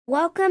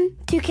Welcome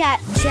to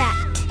Cat Chat.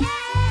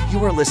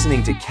 You are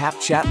listening to Cap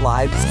Chat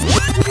Live.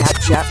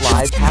 Cap Chat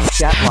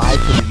Live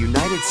from the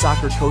United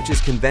Soccer Coaches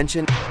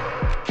Convention.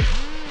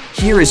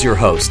 Here is your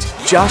host,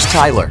 Josh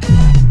Tyler.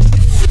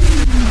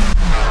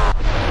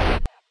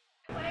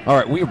 All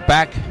right, we are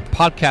back.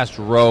 Podcast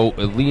row.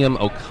 Liam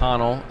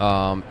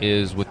O'Connell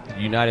is with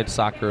the United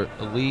Soccer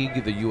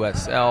League, the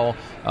USL.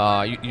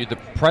 You're the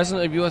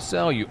president of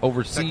USL. You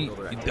oversee.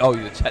 Oh,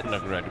 you're the technical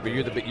director, but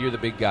you're the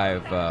big guy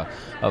of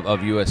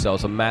USL.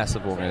 It's a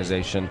massive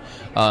organization.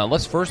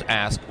 Let's first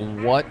ask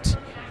what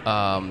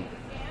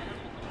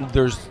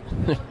there's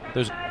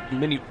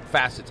many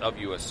facets of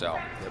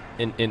USL.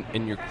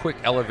 In your quick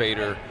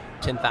elevator,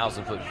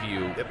 10,000 foot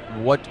view.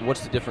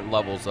 What's the different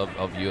levels of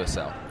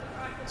USL?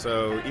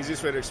 So,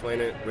 easiest way to explain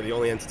it, we're the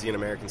only entity in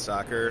American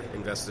soccer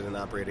invested in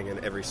operating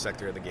in every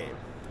sector of the game.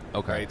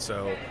 Okay. Right?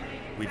 So,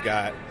 we've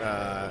got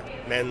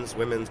men's,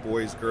 women's,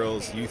 boys,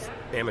 girls, youth,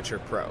 amateur,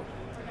 pro.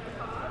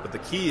 But the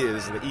key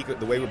is,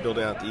 the way we're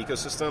building out the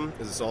ecosystem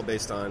is it's all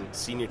based on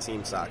senior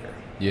team soccer.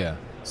 Yeah.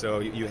 So,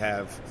 you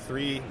have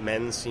 3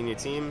 men's senior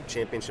team,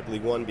 Championship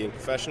League 1 being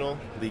professional,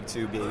 League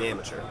 2 being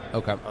amateur.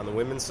 Okay. On the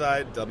women's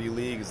side, W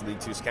League is League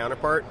 2's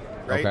counterpart,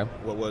 right? Okay.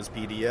 What was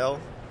PDL.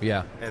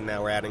 Yeah. And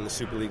now we're adding the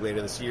Super League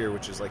later this year,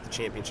 which is like the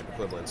championship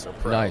equivalent, so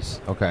pro. Nice.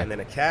 Okay. And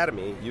then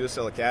Academy,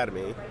 USL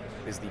Academy,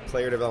 is the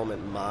player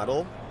development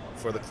model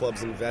for the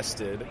clubs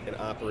invested in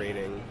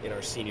operating in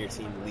our senior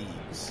team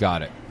leagues.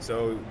 Got it.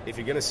 So if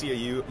you're going to see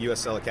a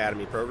USL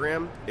Academy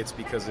program, it's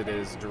because it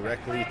is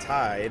directly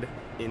tied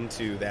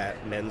into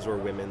that men's or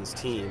women's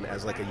team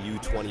as like a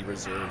U20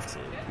 reserve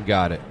team.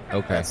 Got it.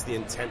 Okay. That's the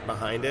intent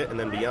behind it. And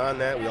then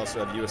beyond that, we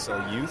also have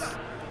USL Youth,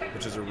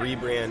 which is a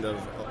rebrand of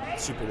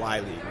Super Y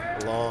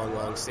League,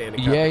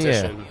 long-standing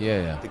competition.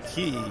 Yeah. The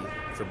key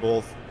for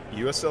both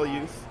USL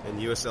Youth and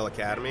USL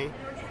Academy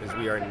is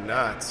we are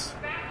not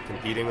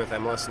competing with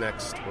MLS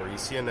Next or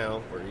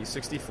ECNL or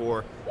E64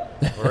 or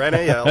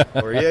NAL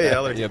or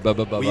EAL.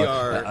 Or we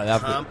are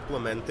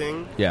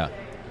complementing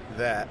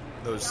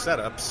those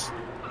setups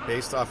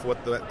based off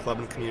what the club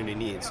and community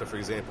needs. So, for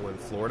example, in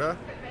Florida,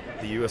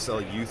 the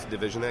USL Youth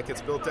division that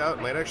gets built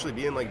out might actually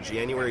be in like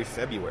January,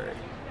 February.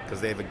 Because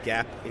they have a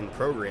gap in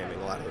programming,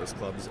 a lot of those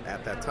clubs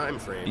at that time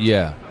frame.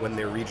 Yeah. When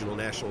their regional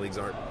national leagues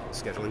aren't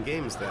scheduling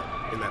games in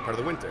that part of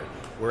the winter.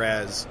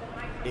 Whereas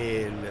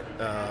in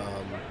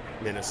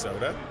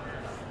Minnesota,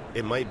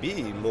 it might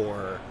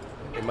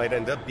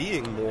end up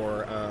being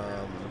more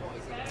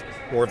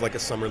of like a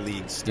summer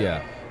league still.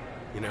 Yeah.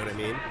 You know what I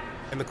mean?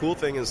 And the cool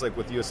thing is, like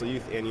with USL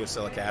Youth and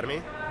USL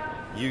Academy,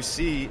 you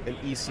see an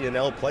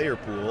ECNL player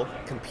pool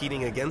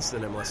competing against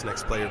an MLS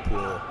Next player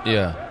pool.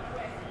 Yeah.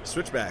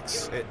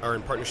 Switchbacks are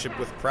in partnership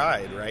with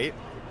Pride, right?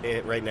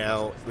 Right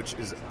now, which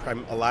is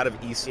a lot of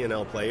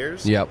ECNL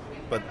players. Yep.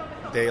 But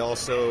they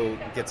also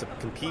get to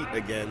compete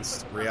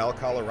against Real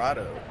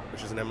Colorado,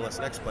 which is an MLS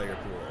Next player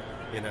pool,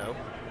 you know?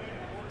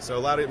 So a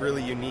lot of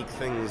really unique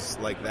things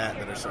like that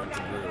are starting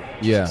to brew,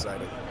 which is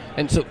exciting.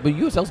 And so, but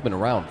USL's been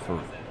around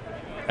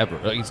forever.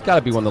 Like, it's got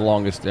to be one of the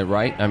longest,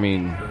 right? I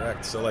mean...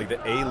 Correct. So like the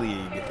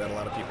A-League that a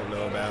lot of people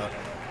know about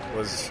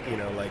was,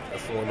 like a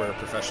former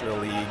professional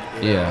league.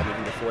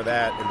 Even before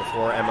that, and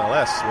before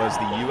MLS, was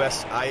the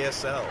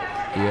USISL.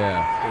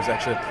 Yeah. It was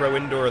actually a pro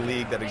indoor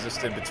league that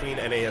existed between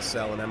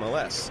NASL and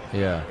MLS.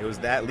 Yeah. It was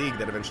that league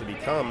that eventually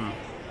became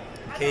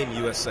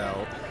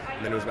USL,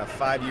 and then it was about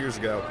 5 years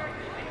ago,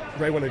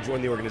 right when I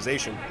joined the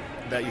organization,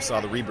 that you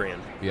saw the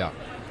rebrand. Yeah.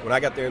 When I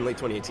got there in late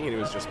 2018, it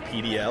was just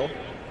PDL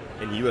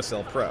and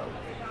USL Pro.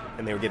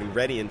 And they were getting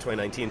ready in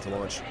 2019 to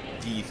launch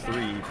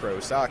D3 Pro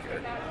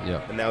Soccer.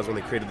 Yeah. And that was when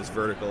they created this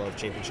vertical of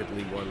Championship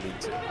League 1, League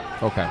 2.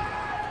 Okay.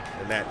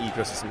 And that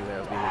ecosystem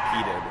now is being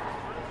repeated,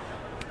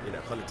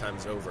 100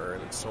 times over,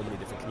 and in so many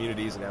different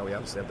communities. And now we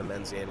obviously have the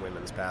men's and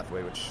women's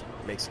pathway, which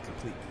makes it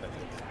complete, I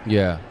think.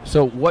 Yeah.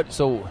 So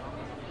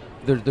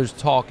there's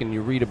talk, and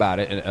you read about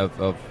it,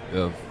 of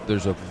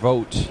there's a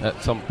vote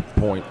at some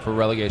point for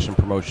relegation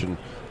promotion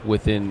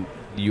within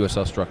the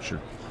USL structure.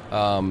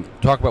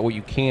 Talk about what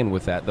you can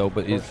with that, though,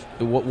 but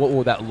what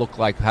will that look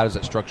like? How does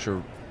that structure,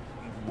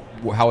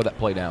 how would that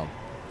play down?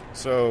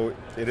 So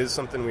it is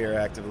something we are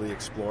actively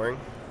exploring.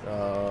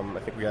 I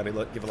think we got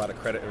to give a lot of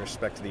credit and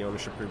respect to the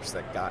ownership groups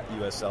that got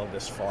USL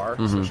this far,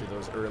 especially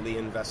those early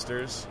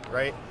investors,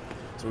 right?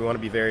 So we want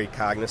to be very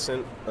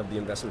cognizant of the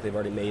investment they've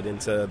already made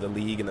into the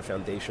league and the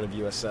foundation of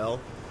USL.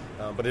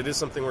 But it is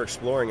something we're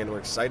exploring and we're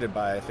excited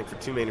by, I think, for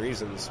 2 main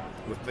reasons.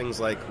 With things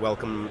like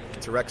welcome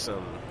to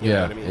Wrexham, you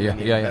know what I mean? And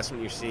the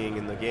investment you're seeing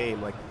in the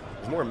game, like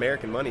there's more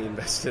American money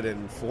invested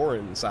in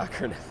foreign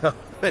soccer now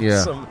than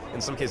in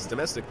some cases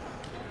domestic.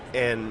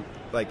 And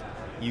like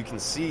you can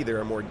see there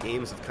are more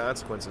games of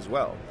consequence as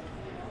well.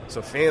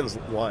 So fans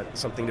want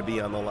something to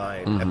be on the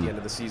line at the end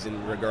of the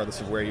season,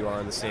 regardless of where you are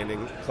in the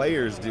standing.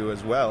 Players do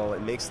as well.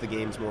 It makes the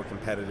games more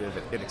competitive.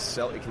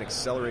 It can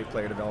accelerate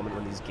player development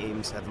when these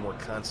games have more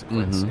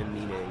consequence and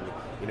meaning.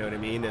 You know what I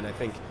mean? And I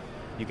think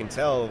you can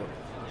tell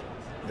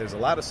there's a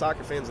lot of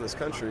soccer fans in this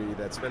country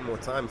that spend more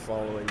time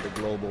following the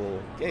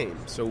global game.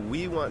 So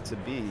we want to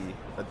be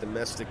a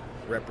domestic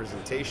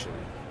representation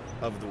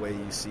of the way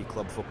you see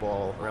club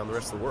football around the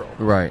rest of the world.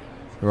 Right.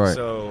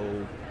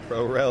 So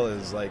Pro-Rel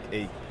is like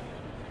a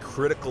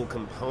critical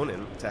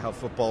component to how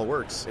football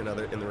works in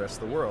the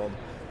rest of the world.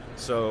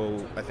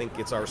 So I think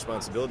it's our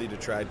responsibility to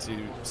try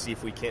to see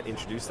if we can't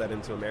introduce that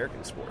into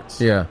American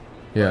sports. Yeah.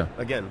 But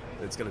again,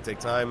 it's going to take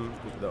time.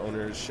 The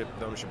ownership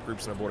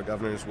groups and our board of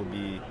governors will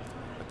be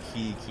a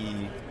key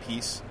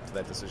piece to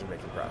that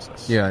decision-making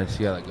process. Yeah, I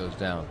see how that goes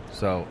down.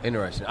 So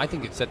interesting. I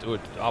think it sets to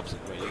opposite.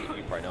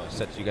 You probably know it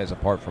sets you guys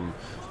apart from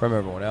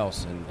everyone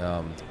else, and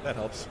that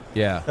helps.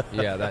 Yeah.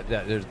 That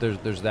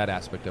there's that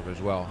aspect of it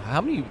as well. How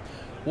many?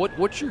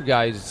 What's your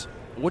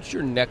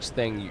next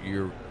thing?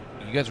 You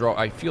guys are.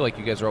 I feel like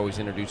you guys are always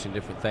introducing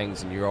different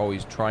things, and you're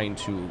always trying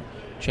to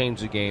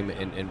change the game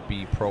and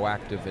be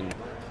proactive. And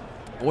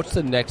what's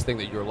the next thing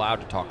that you're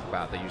allowed to talk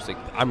about that you think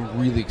I'm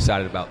really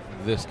excited about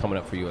this coming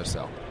up for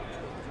USL?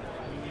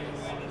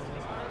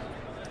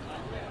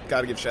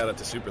 Got to give shout out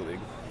to Super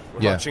League.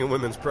 We're launching a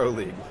women's pro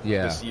league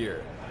this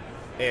year,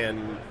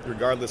 and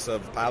regardless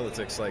of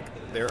politics, like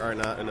there are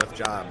not enough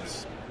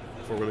jobs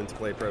for women to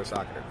play pro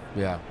soccer.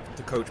 Yeah.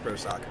 To coach pro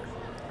soccer.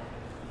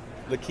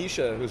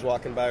 Lakeisha, who's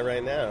walking by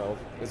right now,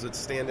 is a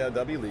standout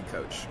W League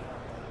coach.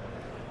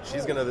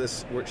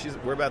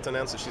 We're about to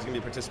announce that she's going to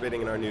be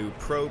participating in our new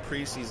pro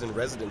preseason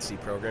residency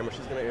program, where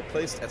she's going to be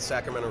placed at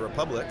Sacramento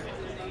Republic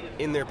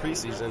in their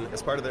preseason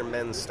as part of their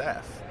men's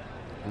staff.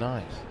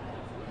 Nice.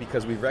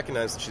 Because we've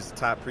recognized that she's a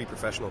top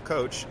pre-professional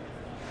coach.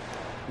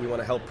 We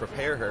want to help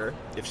prepare her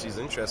if she's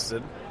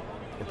interested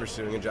in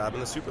pursuing a job in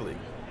the Super League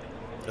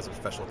as a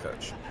professional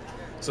coach.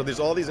 So there's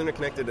all these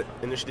interconnected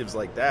initiatives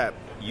like that,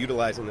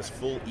 utilizing this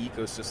full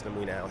ecosystem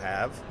we now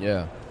have.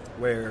 Yeah.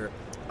 Where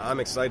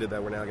I'm excited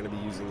that we're now going to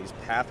be using these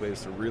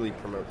pathways to really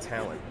promote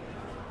talent.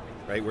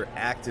 Right? We're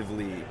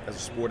actively, as a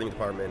sporting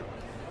department,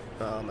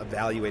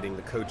 evaluating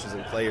the coaches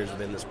and players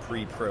within this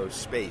pre-pro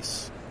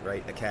space.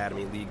 Right,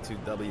 Academy, League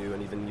 2W,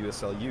 and even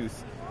USL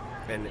Youth,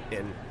 and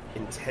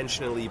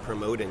intentionally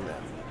promoting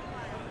them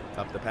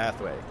up the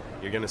pathway.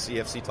 You're going to see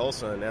FC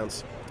Tulsa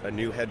announce a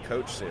new head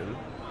coach soon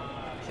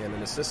and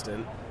an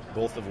assistant,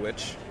 both of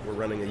which were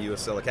running a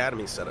USL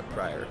Academy setup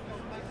prior.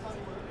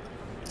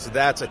 So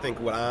that's, I think,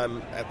 what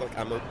I'm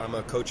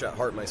a coach at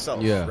heart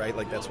myself, right?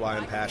 Like that's why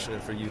I'm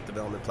passionate for youth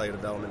development, player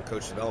development,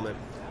 coach development.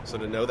 So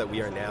to know that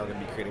we are now going to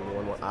be creating more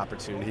and more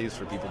opportunities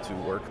for people to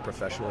work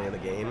professionally in the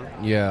game.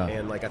 Yeah.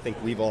 And like I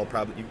think we've all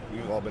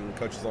been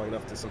coaches long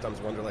enough to sometimes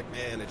wonder, like,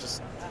 man, it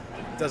just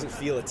doesn't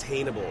feel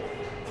attainable,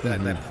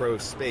 that pro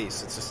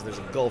space. It's just there's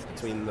a gulf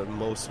between the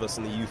most of us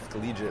and the youth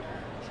collegiate.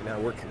 So now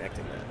we're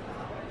connecting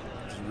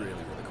that, which is really,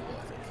 really cool,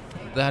 I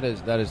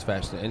think. That is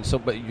fascinating. And so,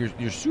 but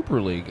your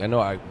Super League, I know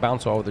I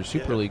bounce all over.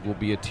 Super League will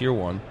be a Tier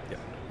 1.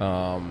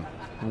 Yeah.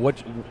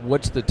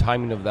 What's the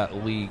timing of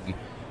that league?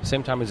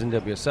 Same time as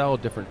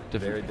NWSL, different.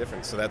 Very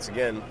different. So that's,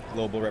 again,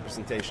 global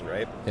representation,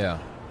 right? Yeah.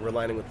 We're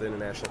aligning with the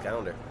international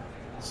calendar.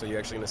 So you're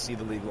actually going to see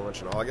the league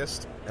launch in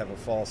August, have a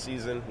fall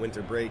season,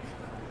 winter break,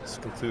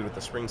 conclude with the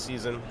spring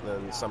season,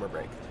 then summer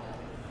break.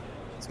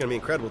 It's going to be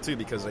incredible, too,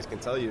 because I can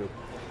tell you,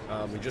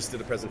 we just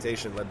did a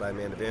presentation led by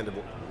Amanda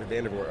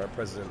Vandervoort, our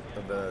president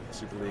of the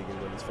Super League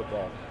in women's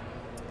football.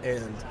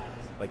 And,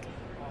 like,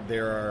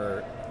 there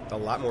are a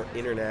lot more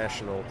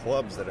international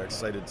clubs that are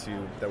excited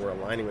that we're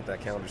aligning with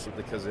that calendar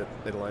simply because it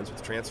aligns with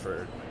the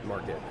transfer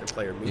market and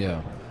player movement.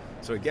 Yeah.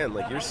 So again,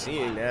 like you're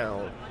seeing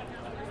now,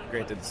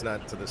 granted it's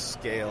not to the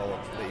scale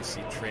that you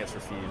see transfer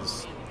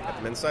fees at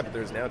the men's side, but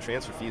there's now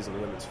transfer fees in the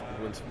women's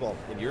football.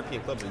 And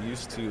European clubs are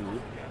used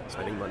to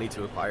spending money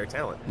to acquire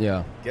talent.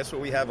 Yeah. Guess what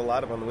we have a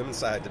lot of on the women's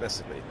side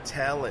domestically?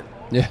 Talent.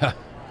 Yeah.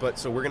 But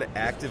so we're going to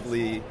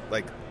actively,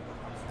 like,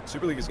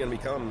 Super League is going to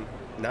become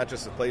not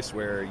just a place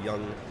where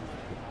young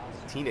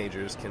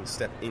teenagers can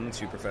step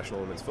into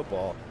professional women's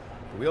football,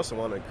 but we also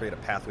want to create a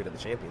pathway to the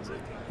Champions League.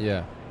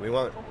 Yeah. We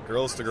want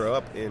girls to grow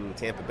up in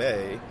Tampa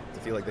Bay to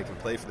feel like they can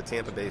play for the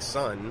Tampa Bay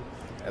Sun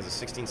as a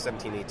 16,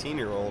 17,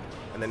 18-year-old,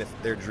 and then if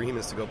their dream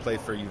is to go play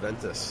for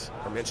Juventus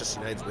or Manchester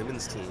United's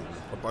women's team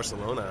or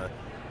Barcelona,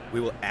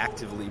 we will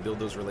actively build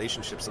those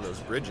relationships and those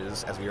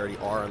bridges as we already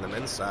are on the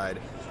men's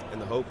side,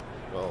 and the hope,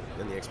 well,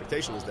 and the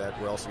expectation is that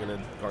we're also going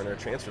to garner a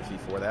transfer fee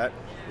for that,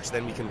 which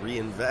then we can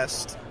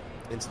reinvest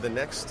into the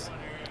next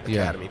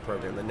academy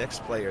program, the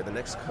next player, the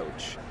next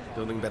coach,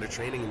 building better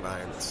training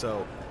environments.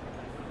 So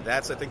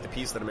that's, I think, the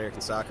piece that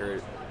American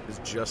soccer is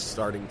just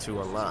starting to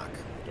unlock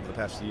over the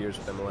past few years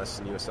with MLS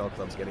and USL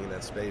clubs getting in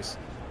that space.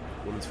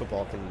 Women's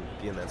football can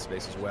be in that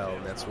space as well,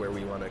 and that's where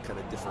we want to kind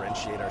of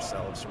differentiate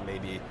ourselves from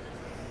maybe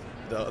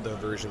the other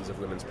versions of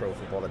women's pro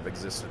football that have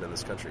existed in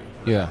this country.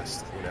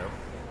 Past, you know.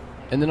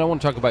 And then I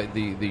want to talk about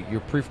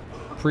your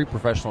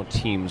pre-professional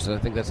teams. And I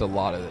think that's a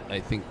lot of it.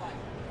 I think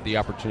the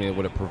opportunity of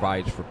what it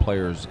provides for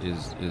players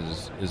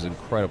is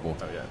incredible.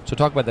 Oh, yeah. So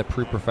talk about that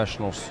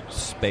pre-professional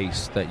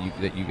space that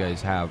you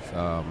guys have,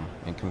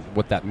 and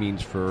what that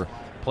means for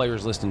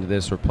players listening to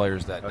this or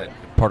players that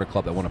part of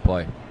club that want to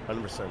play.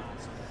 100%.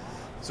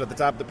 So at the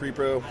top of the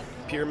pre-pro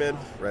pyramid,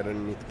 right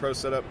underneath the pro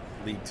setup,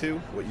 League 2,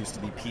 what used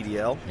to be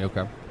PDL,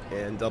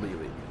 and W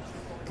League.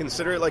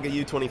 Consider it like a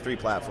U23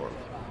 platform.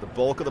 The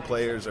bulk of the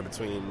players are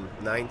between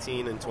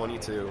 19 and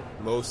 22.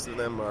 Most of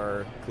them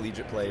are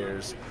collegiate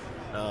players.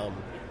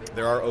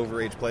 There are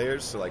overage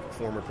players, so like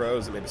former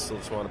pros that maybe still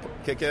just want to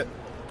kick it,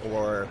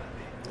 or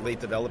late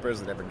developers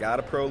that never got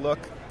a pro look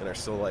and are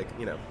still like,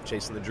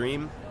 chasing the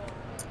dream.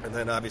 And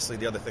then obviously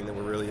the other thing that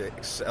we're really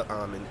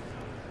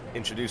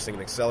introducing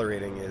and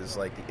accelerating is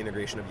like the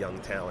integration of young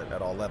talent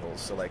at all levels.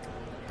 So like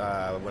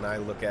when I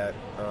look at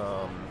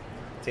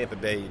Tampa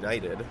Bay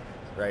United,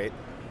 right,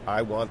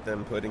 I want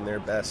them putting their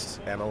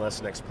best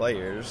MLS Next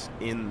players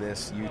in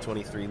this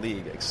U23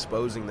 league,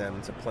 exposing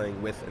them to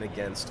playing with and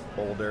against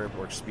older,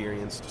 more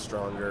experienced,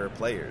 stronger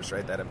players,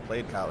 right, that have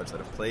played college, that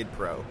have played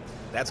pro.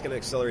 That's going to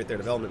accelerate their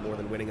development more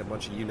than winning a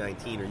bunch of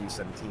U19 or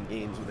U17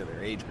 games within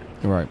their age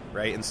group.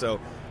 Right? And so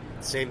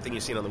same thing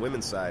you've seen on the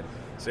women's side.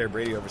 Sarah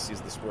Brady oversees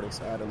the sporting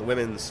side. On the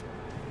women's,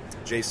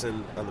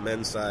 Jason on the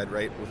men's side,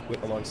 right,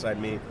 alongside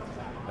me.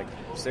 Like,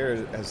 Sarah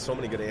has so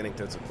many good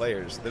anecdotes of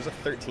players. There's a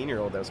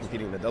 13-year-old that was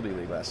competing in the W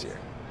League last year,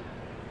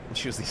 and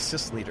she was the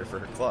assistant leader for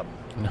her club.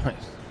 Nice.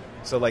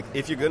 So, like,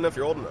 if you're good enough,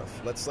 you're old enough.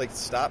 Let's, like,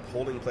 stop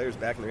holding players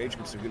back in their age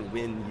groups so you're going to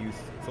win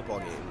youth football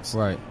games.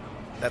 Right.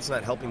 That's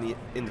not helping the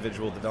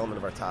individual development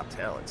of our top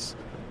talents.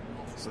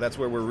 So that's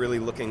where we're really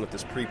looking with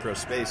this pre-pro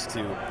space to,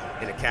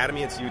 in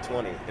academy, it's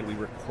U20, and we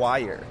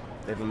require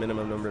they have a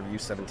minimum number of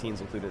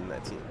U17s included in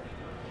that team.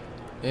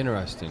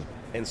 Interesting.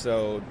 And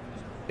so...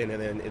 And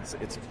then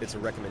it's a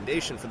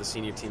recommendation for the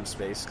senior team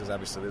space, because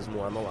obviously there's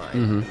more on the line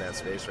in that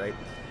space, right?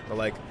 But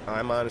like,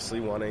 I'm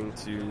honestly wanting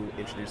to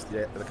introduce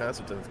the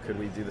concept of, could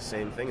we do the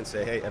same thing and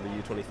say, hey, every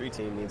U23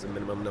 team needs a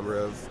minimum number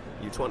of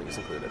U20s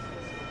included.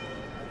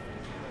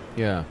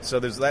 Yeah. So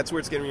that's where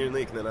it's getting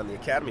unique. And then on the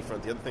academy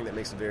front, the other thing that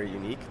makes it very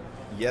unique,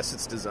 yes,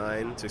 it's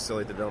designed to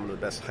accelerate the development of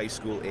the best high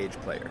school age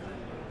player,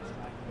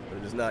 but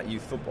it is not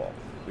youth football.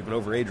 We have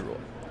an overage rule.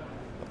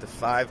 Up to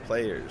 5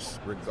 players,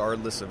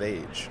 regardless of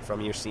age,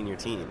 from your senior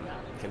team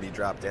can be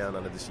dropped down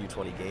onto this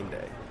U20 game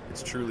day.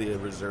 It's truly a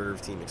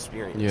reserve team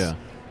experience. Yeah.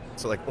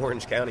 So like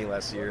Orange County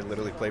last year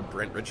literally played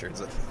Brent Richards,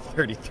 a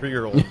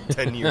 33-year-old,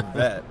 10-year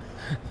vet,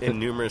 in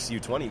numerous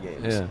U20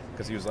 games.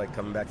 Because he was like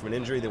coming back from an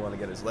injury, they want to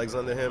get his legs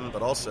under him,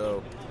 but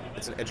also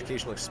it's an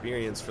educational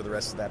experience for the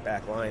rest of that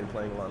back line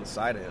playing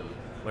alongside him,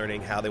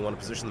 learning how they want to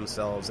position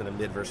themselves in a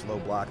mid versus low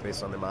block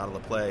based on their model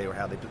of play, or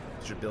how they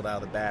should build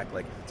out of the back.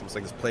 Like, it's almost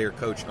like this player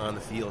coach on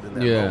the field in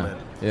that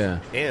moment. Yeah.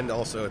 And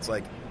also, it's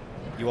like,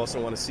 you also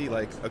want to see,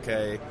 like,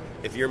 okay,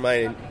 if you're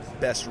my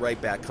best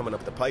right back coming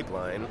up the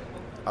pipeline,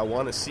 I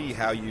want to see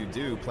how you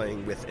do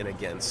playing with and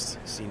against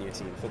senior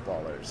team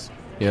footballers.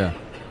 Yeah.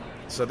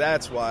 So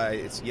that's why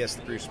it's, yes,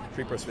 the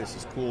pre-pro space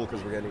is cool,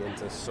 because we're getting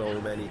into so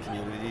many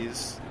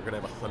communities. We're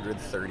going to have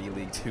 130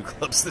 League 2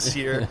 clubs this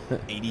year,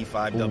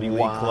 85 W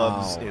League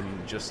clubs in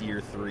just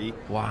year 3.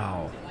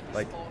 Wow.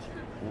 Like,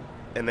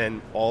 and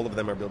then all of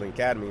them are building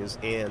academies,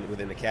 and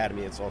within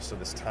academy, it's also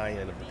this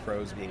tie-in of the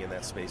pros being in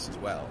that space as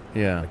well.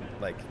 Yeah.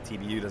 Like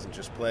TBU doesn't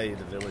just play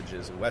the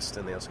Villages and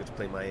Weston, they also get to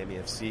play Miami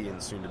FC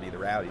and soon to be the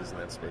Rowdies in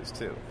that space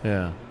too.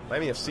 Yeah.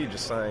 Miami FC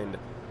just signed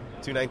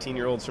 2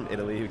 19-year-olds from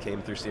Italy who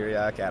came through Serie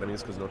A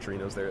academies because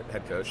Notarino's their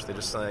head coach. They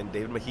just signed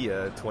David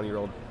Mejia, a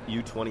 20-year-old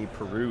U20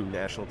 Peru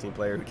national team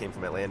player who came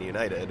from Atlanta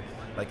United.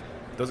 Like,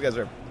 those guys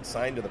are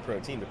signed to the pro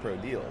team, to pro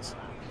deals.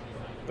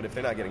 But if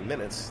they're not getting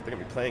minutes, they're going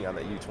to be playing on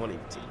that U20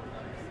 team.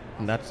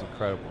 And that's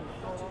incredible.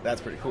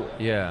 That's pretty cool.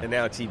 Yeah. And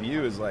now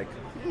TBU is like,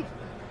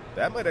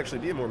 that might actually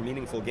be a more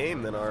meaningful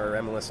game than our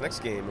MLS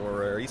Next game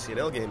or our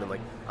ECNL game. And like,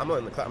 I'm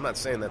not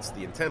saying that's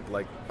the intent, but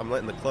like, I'm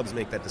letting the clubs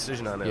make that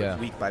decision on a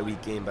week by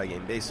week, game by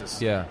game basis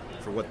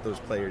for what those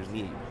players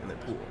need in their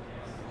pool.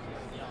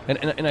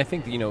 And I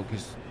think that,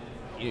 because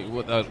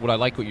what I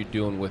like what you're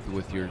doing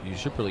with your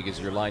Super League is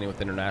you're aligning with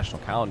the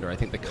international calendar. I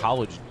think the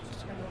college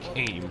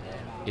game,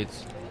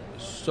 it's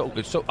so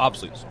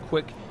obviously it's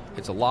quick.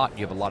 It's a lot.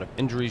 You have a lot of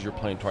injuries. You're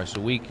playing twice a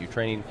week. You're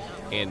training,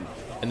 and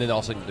then all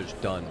of a sudden there's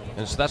done.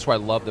 And so that's why I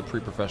love the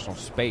pre-professional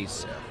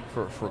space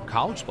for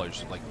college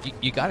players. Like,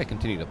 you got to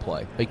continue to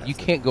play. Like, you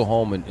can't go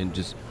home and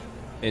just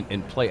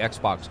and play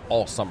Xbox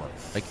all summer,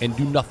 like, and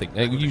do nothing.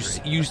 Like, you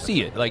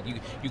see it. Like,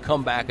 you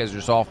come back as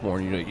your sophomore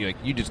and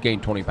you just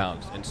gain 20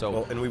 pounds. And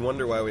so and we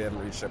wonder why we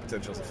haven't reached our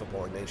potential as a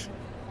footballing nation.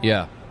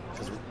 Yeah,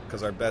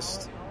 because the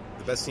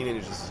best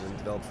teenagers in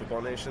developed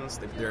football nations,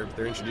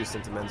 they're introduced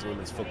into men's and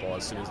women's football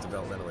as soon as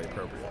developmentally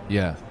appropriate.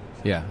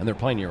 Yeah, and they're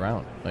playing year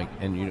round. Like,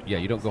 and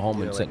you don't go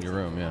home and sit in your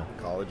room. Yeah,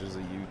 college is a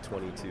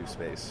U22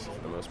 space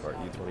for the most part,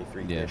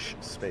 U23-ish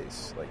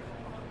space. Like,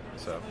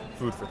 so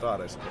food for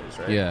thought, I suppose,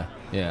 right? Yeah.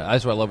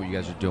 That's what I love what you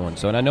guys are doing.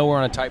 So, and I know we're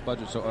on a tight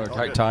budget, or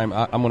tight time.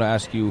 I'm going to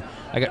ask you.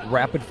 I got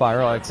rapid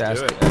fire. I like to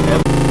ask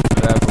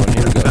everyone.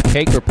 Here we go.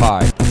 Cake or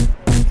pie?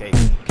 Cake.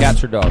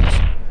 Cats or dogs?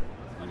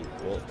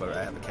 Wolf, but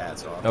I have a cat,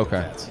 so I'll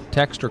okay. Cats.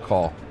 Text or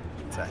call?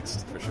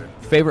 Text, for sure.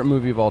 Favorite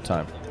movie of all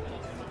time?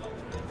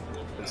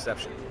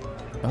 Inception.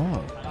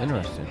 Oh,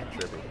 interesting.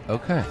 Trippy.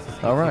 Okay.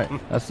 All right.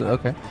 That's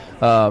okay.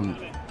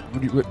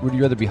 Would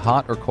you rather be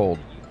hot or cold?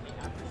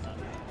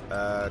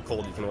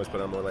 Cold, you can always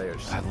put on more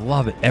layers. I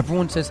love it.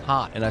 Everyone says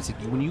hot, and I said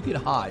when you get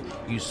hot,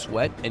 you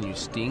sweat and you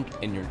stink,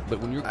 but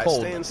when you're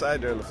cold, I stay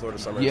inside during the Florida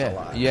summers a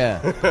lot.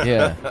 Yeah.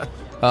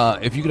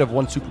 If you could have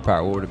one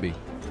superpower, what would it be?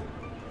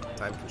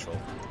 Time control.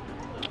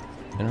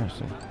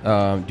 Interesting.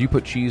 Do you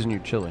put cheese in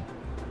your chili?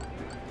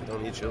 I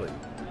don't eat chili.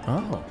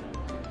 Oh.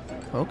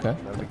 Okay.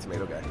 Not a big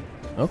tomato guy.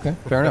 Okay,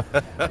 fair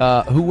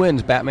enough. Who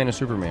wins, Batman or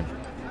Superman?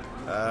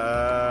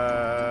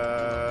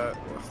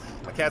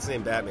 My cat's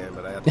named Batman,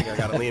 but I think I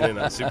got to lean in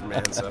on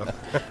Superman. So,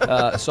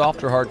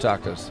 soft or hard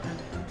tacos?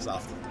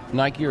 Soft.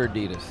 Nike or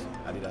Adidas?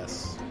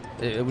 Adidas.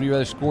 Would you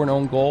rather score an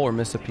own goal or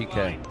miss a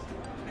PK?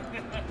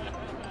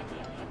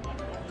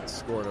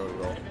 Score an own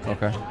goal.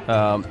 Okay.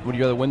 Would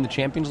you rather win the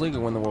Champions League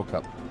or win the World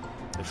Cup?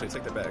 Actually,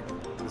 take that back.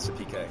 Miss a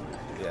PK.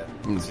 Yeah.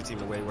 Puts your team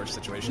in a way worse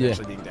situation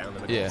actually being down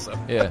in a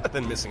goal.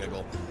 Than missing a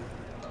goal.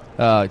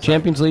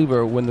 Champions League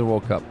or win the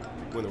World Cup?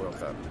 Win the World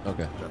Cup.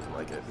 Okay. Nothing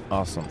like it.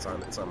 Awesome. It's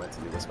on my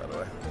to-do list, by the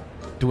way.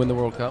 To win the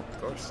World Cup?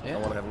 Of course. Yeah. I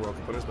want to have a World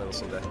Cup winners medal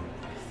someday.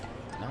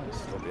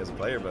 Nice. Won't be as a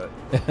player, but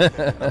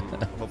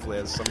hopefully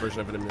as some version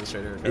of an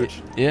administrator or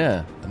coach.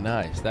 Yeah.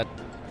 Nice. Okay.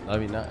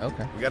 We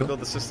got to build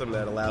the system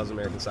that allows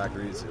American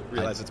soccer to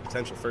realize its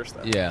potential first.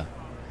 Then. Yeah.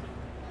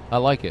 I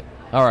like it.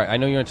 All right. I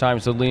know you're in time,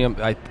 so Liam,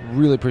 I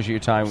really appreciate your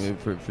time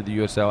for the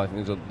USL. I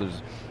think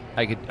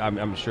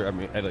I'm sure. I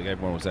mean, like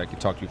everyone was there. I could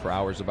talk to you for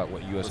hours about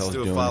what USL is doing. Let's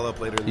do a follow-up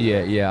later in the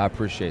year. Yeah, I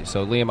appreciate it.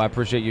 So, Liam, I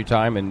appreciate your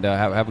time, and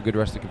have a good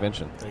rest of the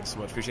convention. Thanks so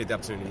much. Appreciate the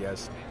opportunity,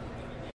 guys.